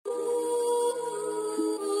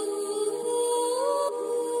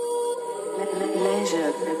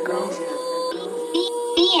Enigmatic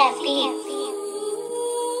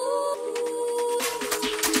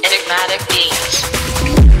beats.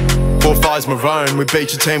 4-5's maroon, we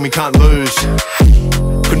beat your team, we can't lose.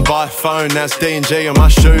 Couldn't buy a phone, now it's D&G on my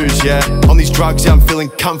shoes, yeah. On these drugs, yeah, I'm feeling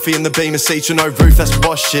comfy in the Beamer seats with no roof, that's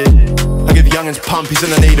boss shit. I give youngins pumpies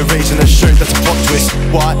and they need a reason to shoot, that's a plot twist.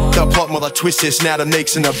 Why? They'll plot while I twist this, now the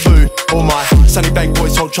Neeks in the boot. All my Sunny Bank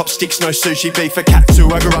boys hold chopsticks, no sushi beef for katsu,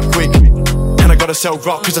 I grew up quick. And I gotta sell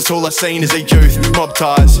rock cause that's all I've seen is a youth. Mob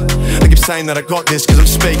ties, they keep saying that I got this cause I'm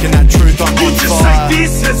speaking that truth, I'm on fire. You just say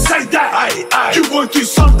this and say that, you won't do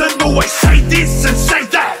something, always say this and say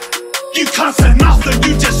that. You can't say nothing,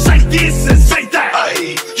 you just say this and say that.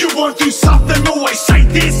 You won't do something, always say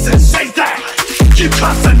this and say that. You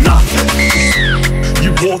can't say nothing.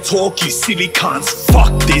 You war talk, you silly cunts,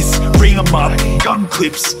 fuck this. Bring 'em up, gun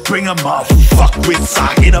clips, bring 'em up. Fuck wits,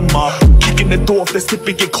 I hit 'em up. Kicking the door if they slip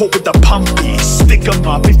and get caught with the pumpy. Stick 'em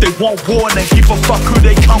up, if they want war and they give a fuck who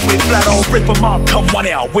they come with. Flat, I'll rip 'em up, come one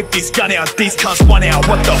out, with this gun out. These cunts one out,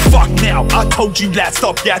 what the fuck now? I told you lad,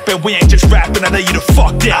 stop yapping, we ain't just rapping, I know you the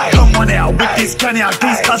fuck down. Come one out, with this gun out,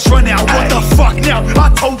 these cunts run out, what the fuck now? I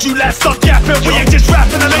told you lad, stop yapping, we ain't just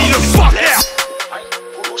rapping, I know you the fuck out.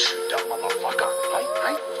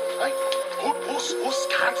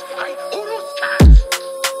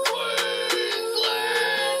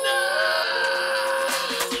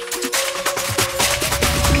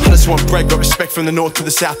 I just want bread, got respect from the north to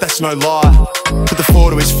the south, that's no lie. Put the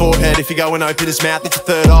 4 to his forehead, if you go and open his mouth, it's a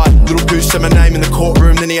third eye. Little goose said my name in the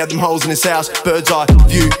courtroom, then he had them holes in his house. Bird's eye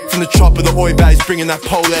view from the top of the oi bays, bringing that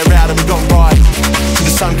pole air out and we got right. Till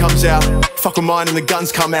the sun comes out, fuck with mine and the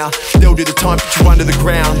guns come out. They'll do the time, put you under the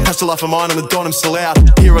ground. Hustle up for mine, I'm the Don, I'm still out.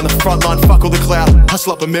 Here on the front line, fuck all the clout.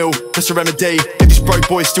 Hustle up a mill, that's a remedy. If these broke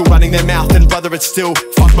boys still running their mouth, then brother it's still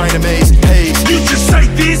fuck my enemies, peace. You just say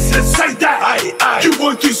this and say that, you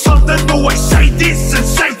won't do something, always say this and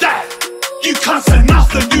say that. You can't say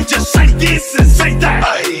nothing, you just say this and say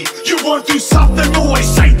that. You won't do something, always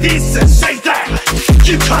say this and say that.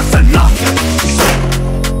 You can't say nothing.